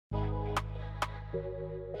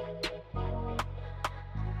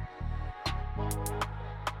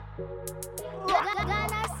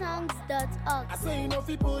GhanaSongs.org. I say you know if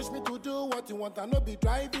you push me to do what you want, I no be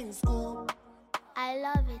driving school. I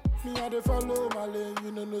love it. Me I dey follow my lane,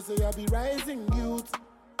 you know say I be rising youth.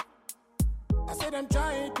 I said I'm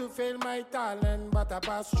trying to fail my talent, but I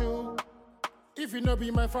pass through. If you no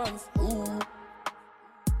be my fans, ooh.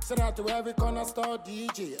 Shout out to every corner store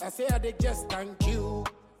DJ. I say I dey just thank you.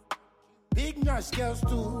 Big Nash girls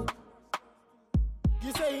too.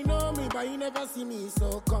 You say you know me, but you never see me,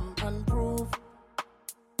 so come and prove.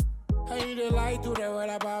 And you dey lie to the world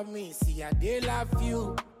about me. See, I dey love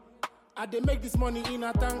you. I dey make this money in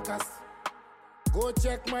a tankers. Go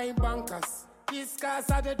check my bankers. These cars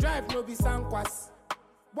I dey drive, no be Sankwas.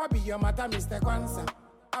 What be your matter, Mr. Kwanzaa?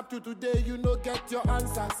 Up to today, you no get your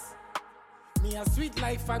answers. Me a sweet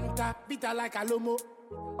like Fanta, bitter like Alomo.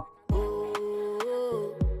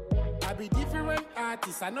 Oh, I be different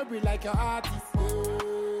artist, I no be like your artist.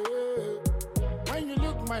 Oh, when you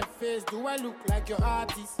look my face, do I look like your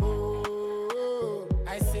artist? Oh,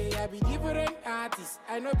 I say I be different artist,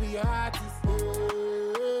 I no be your artist.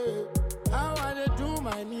 Oh, how I dey do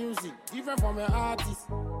my music, different from your artist.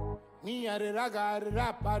 Me I dey rag, I dey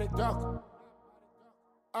rap, I dey talk.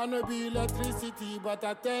 I no be electricity, but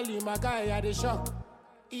I tell you, my guy, I dey shock.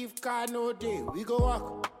 If car no day, we go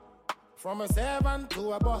walk. From a servant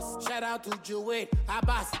to a boss. Shout out to Joey,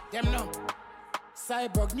 Abbas, them no.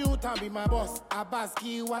 Cyborg Newton be my boss. Abbas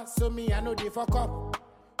Kiwa, so me, I know they fuck up.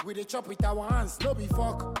 We dey chop with our hands, no be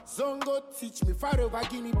fuck. Zongo teach me, far over,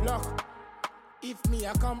 give me block. If me,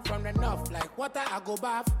 I come from the north, like water, I go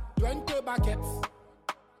bath. 20 buckets.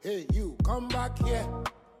 Hey, you, come back here.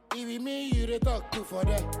 If it me, you dey talk to for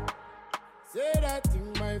that. Say that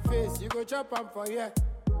in my face, you go chop am for yeah.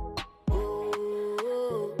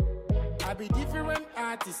 Oh, I be different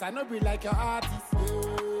artist, I no be like your artist.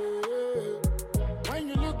 Oh, when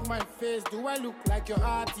you look my face, do I look like your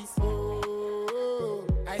artist? Oh,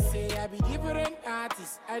 I say I be different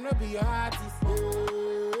artist, I no be your artist.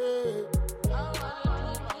 Oh,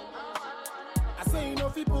 I say you know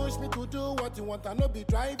if you push me to do what you want, I no be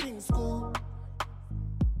driving school.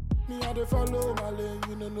 Me I dey follow my lane,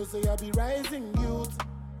 you know say I be rising youth.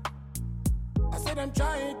 I said I'm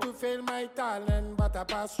trying to fail my talent, but I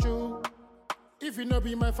pass through. If you no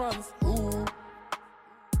be my fans, ooh.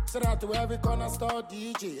 Shout out to every corner store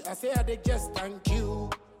DJ. I say I dey just thank you.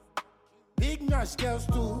 Big Nash girls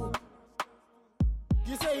too.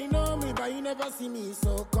 You say you know me, but you never see me,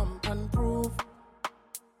 so come and prove.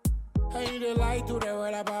 And you dey lie to the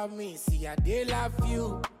world about me. See, I dey love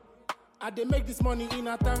you. I dey make this money in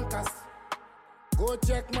a tankers. Go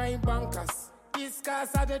check my bankers. These cars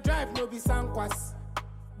I dey drive, no be Sankwas.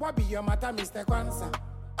 What be your matter, Mr. Kwanzaa?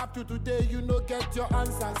 Up to today, you no get your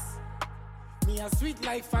answers. Me a sweet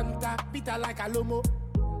like Fanta, bitter like Alomo.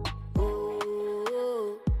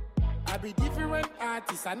 Oh, I be different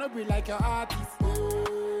artist, I no be like your artist.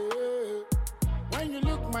 Oh, when you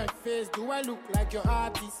look my face, do I look like your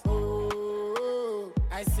artist? Oh,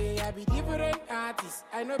 I say I be different artist,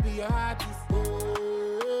 I no be your artist.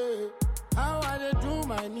 Oh, how I dey do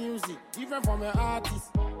my music, different from your artist.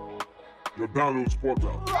 Your download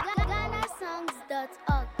portal.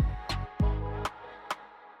 GhanaSongs.org.